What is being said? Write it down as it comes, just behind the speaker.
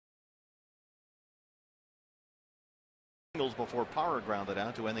singles before Power grounded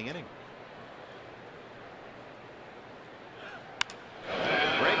out to end the inning.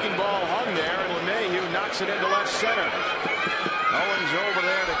 Breaking ball hung there, and Lemahieu knocks it into left center. Owens over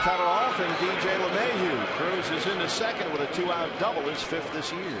there to cut it off, and DJ Lemahieu cruises into second with a 2-out double, his 5th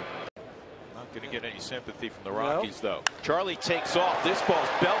this year. Not going to get any sympathy from the Rockies, though. Charlie takes off. This ball's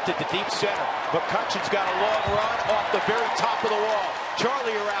belted to deep center. McCutcheon's got a long run off the very top of the wall.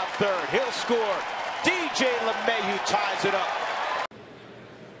 Charlie around third. He'll score. DJ LeMahieu ties it up.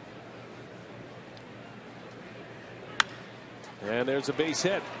 And there's a base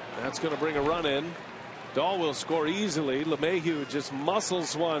hit. That's going to bring a run in. Dahl will score easily. LeMahieu just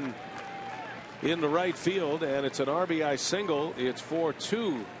muscles one in the right field, and it's an RBI single. It's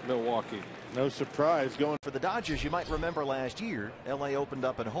 4-2 Milwaukee. No surprise going for the Dodgers. You might remember last year, LA opened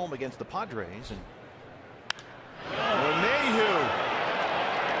up at home against the Padres, and LeMahieu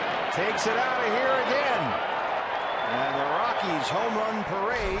takes it out of here again. And the Rockies' home run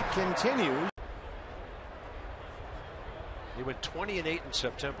parade continues. He went 20-8 in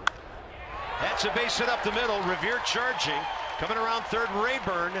September. That's a base hit up the middle. Revere charging. Coming around third,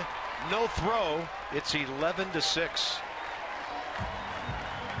 Rayburn. No throw. It's 11-6.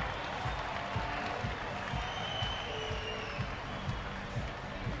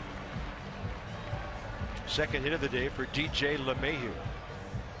 Second hit of the day for DJ LeMahieu.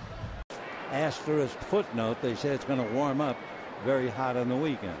 Asterisk footnote, they say it's going to warm up very hot on the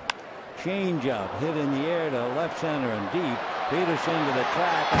weekend. Change up, hit in the air to left center and deep. Peterson to the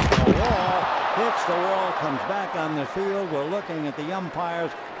track, at the wall, hits the wall, comes back on the field. We're looking at the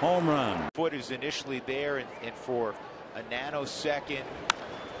umpire's home run. Foot is initially there, and for a nanosecond,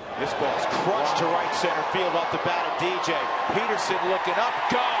 this ball's crushed to right center field off the bat of DJ. Peterson looking up,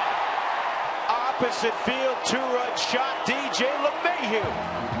 gone. Opposite field, 2-run shot. DJ LeMahieu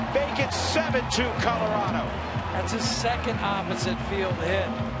make it 7-2 Colorado. That's his second opposite field hit.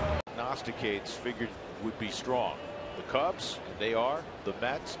 Prognosticates figured would be strong. The Cubs, and they are. The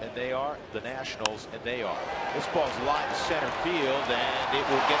Mets, and they are. The Nationals, and they are. This ball's line to center field, and it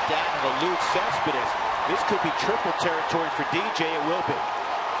will get down and elude Cespedes. This could be triple territory for DJ. It will be.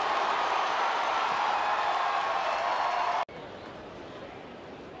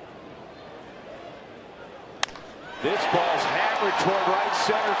 This ball's hammered toward right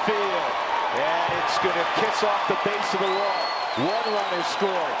center field, and it's going to kiss off the base of the wall. 1 run is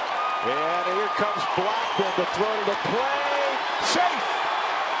scored. And here comes Blackman to throw to the plate. Safe!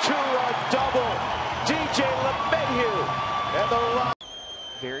 2-run double. DJ LeMahieu. And the run.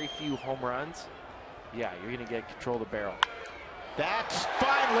 Very few home runs. Yeah, you're going to get control of the barrel. That's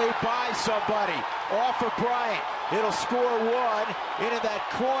finally by somebody. Off of Bryant. It'll score 1 into that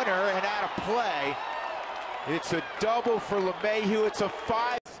corner and out of play. It's a double for LeMahieu. It's a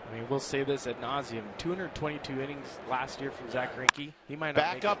 5. I mean, we'll say this ad nauseum. 222 innings last year from Zach Greinke. He might not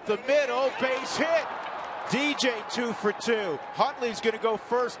back make up it. The middle, base hit. DJ 2 for 2. Huntley's going to go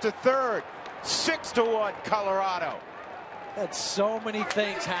first to third. 6-1 Colorado. Had so many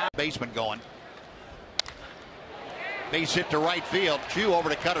things happen. Baseman going. Base hit to right field. Chu over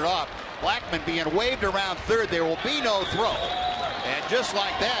to cut it off. Blackman being waved around third. There will be no throw. And just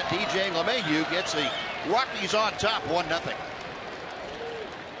like that, DJ LeMahieu gets the Rockies on top, 1-0.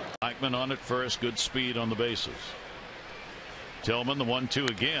 Blackman on at first, good speed on the bases. Tillman the 1-2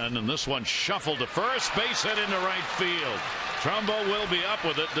 again, and this one shuffled to first, base hit into right field. Trumbo will be up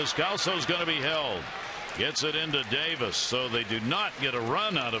with it. Descalso's going to be held. Gets it into Davis, so they do not get a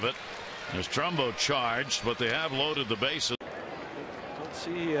run out of it. There's Trumbo charged, but they have loaded the bases. Don't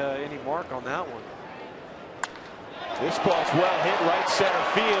see any mark on that one. This ball's well hit right center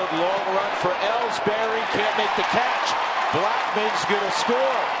field. Long run for Ellsbury. Can't make the catch. Blackman's going to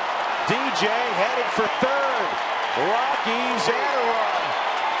score. DJ headed for third. Rockies and a run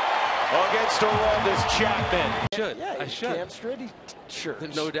against Aroldis Chapman. Should. Yeah, I should. Cam Striddy. Sure.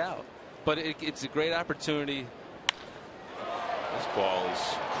 No doubt. But it's a great opportunity. This ball is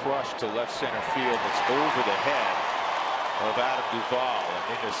crushed to left center field. It's over the head of Adam Duvall,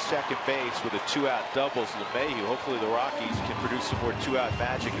 and into second base with a 2-out doubles. LeMahieu. Hopefully the Rockies can produce some more 2-out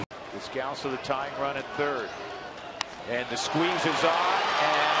magic. Descalso the tying run at third, and the squeeze is on,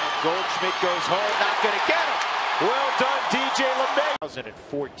 and Goldschmidt goes home, not going to get him. Well done, DJ LeMahieu.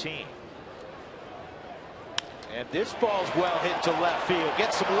 2014. And this ball's well hit to left field.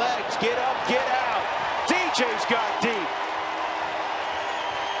 Get some legs, get up, get out. DJ's got deep.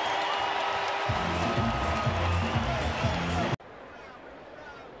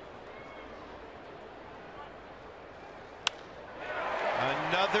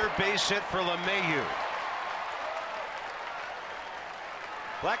 Another base hit for LeMahieu.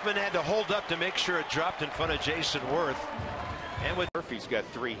 Blackman had to hold up to make sure it dropped in front of Jason Worth. And with Murphy's got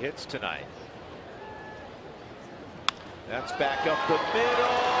 3 hits tonight. That's back up the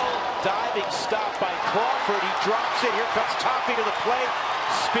middle. Diving stop by Crawford. He drops it. Here comes Toppy to the plate.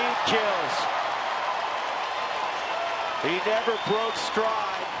 Speed kills. He never broke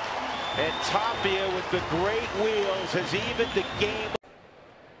stride. And Tapia with the great wheels has evened the game.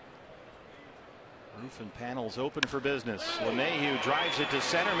 Roof and panels open for business. Lemahieu drives it to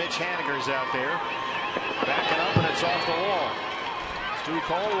center. Mitch Haniger's out there. Backing up, and it's off the wall. Stu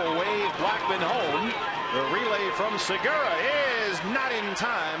Cole will wave Blackman home. The relay from Segura is not in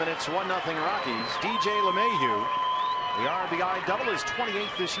time, and it's 1-0 Rockies. DJ Lemahieu, the RBI double, is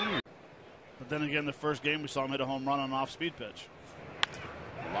 28th this year. But then again, the first game we saw him hit a home run on an off-speed pitch.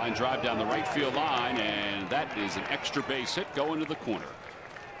 Line drive down the right field line, and that is an extra base hit going to the corner.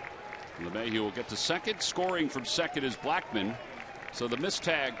 Lemahieu will get to second. Scoring from second is Blackman. So the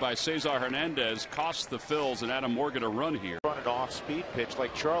mistag by Cesar Hernandez costs the Phils and Adam Morgan a run here. Run an off-speed pitch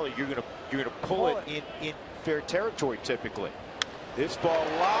like Charlie, you're gonna pull it in fair territory typically. This ball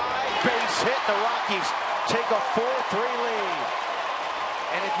live, base hit. The Rockies take a 4-3 lead.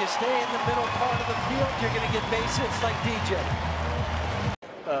 And if you stay in the middle part of the field, you're going to get base hits like DJ.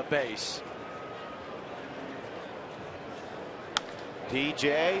 Base.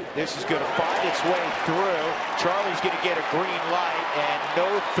 DJ, this is going to find its way through. Charlie's going to get a green light, and no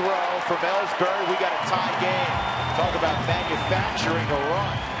throw from Ellsbury. We got a tie game. Talk about manufacturing a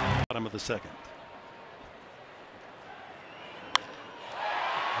run. Bottom of the second.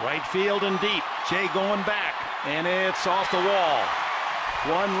 Right field and deep. Jay going back, and it's off the wall.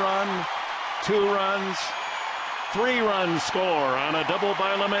 1 run, 2 runs, 3 runs score on a double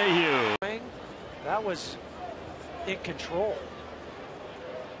by Lemahieu. That was in control.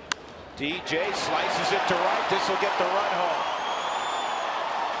 DJ slices it to right. This will get the run home.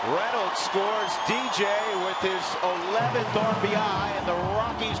 Reynolds scores. DJ with his 11th RBI, and the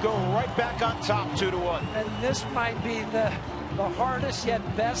Rockies go right back on top 2-1. And this might be the hardest yet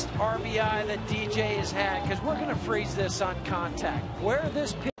best RBI that DJ has had, because we're going to freeze this on contact. Where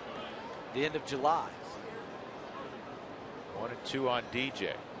this pitch, the end of July. 1-2 on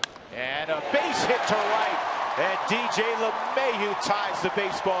DJ, and a base hit to right, and DJ Lemahieu ties the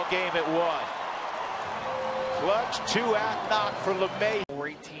baseball game at 1. Clutch 2-out knock for Lemahieu.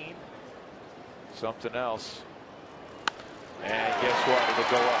 418. Something else, and guess what?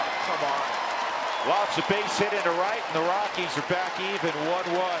 It'll go up. Come on. Lots of base hit into right, and the Rockies are back even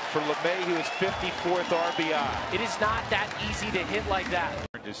 1-1 for Lemahieu's 54th RBI. It is not that easy to hit like that.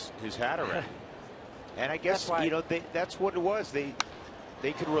 His hat around. And I guess, that's what it was. They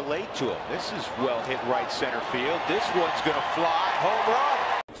could relate to him. This is well hit right center field. This one's going to fly. Home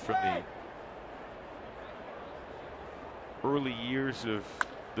run. From the early years of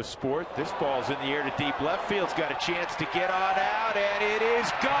the sport, this ball's in the air to deep left field's got a chance to get on out, and it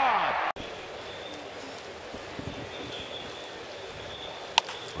is gone.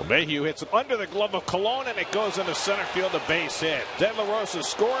 Lemahieu hits it under the glove of Colon, and it goes into center field, a base hit. De La Rosa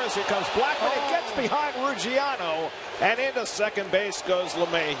scores. Here comes Blackman. It gets behind Ruggiano, and into second base goes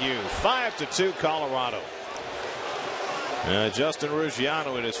Lemahieu. 5-2 Colorado. Justin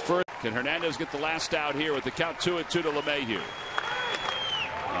Ruggiano in his first. Can Hernandez get the last out here with the count 2-2 to Lemahieu?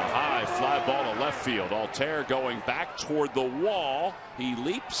 A high fly ball to left field. Altair going back toward the wall. He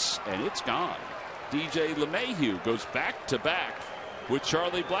leaps, and it's gone. DJ Lemahieu goes back to back with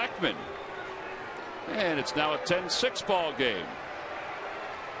Charlie Blackman, and it's now a 10-6 ball game.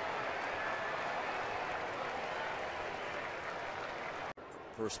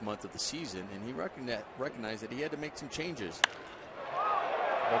 First month of the season, and he recognized that he had to make some changes.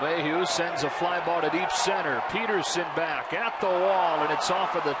 Lemahieu sends a fly ball to deep center. Peterson back at the wall, and it's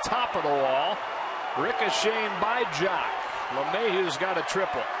off at the top of the wall. Ricocheting by Jock. Lemahieu's got a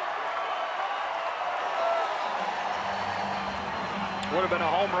triple. Would have been a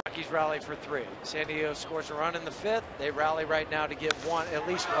home run. Rockies rally for 3. San Diego scores a run in the 5th. They rally right now to get at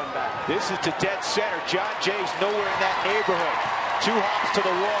least one back. This is to dead center. John Jay's nowhere in that neighborhood. 2 hops to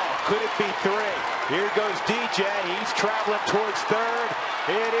the wall. Could it be 3? Here goes DJ. He's traveling towards third.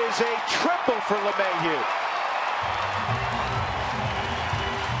 It is a triple for Lemahieu.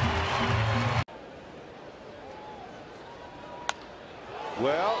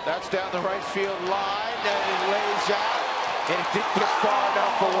 Well, that's down the right field line, and it lays out. And it didn't get far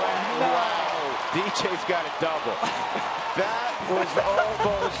enough away. No. Wow. DJ's got a double. That was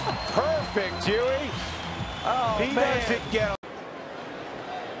almost perfect, Huey. Oh, he doesn't get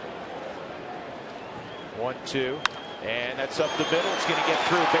 1-2. And that's up the middle. It's going to get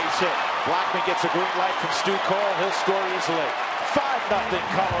through. Base hit. Blackman gets a green light from Stu Cole. He'll score easily. 5-0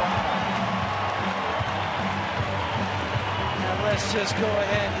 Colorado. Now let's just go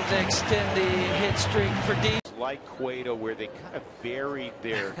ahead and extend the hit streak for D. Like Cueto, where they kind of varied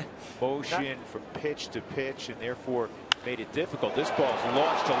their motion from pitch to pitch and therefore made it difficult. This ball is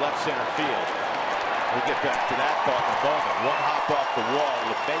launched to left center field. We'll get back to that ball in a moment. One hop off the wall.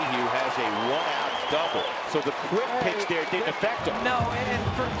 Lemahieu has a 1-out double. So the quick pitch there didn't affect him. No, and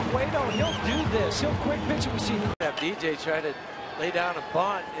for Cueto, he'll do this. He'll quick pitch. We see DJ try to lay down a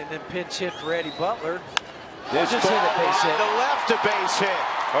bunt and then pinch hit for Eddie Butler. This just ball hit a base hit. to left, a base hit.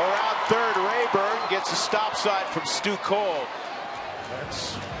 Around third, Rayburn gets a stop sign from Stu Cole.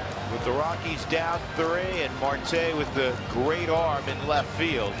 That's with the Rockies down 3 and Marte with the great arm in left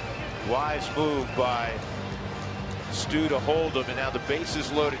field. Wise move by Stu to hold him, and now the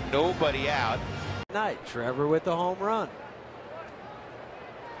bases loaded, nobody out. Night, Trevor with the home run.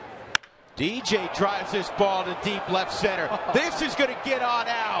 DJ drives this ball to deep left center. This is going to get on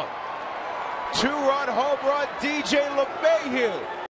out. 2-run home run, DJ LeMahieu.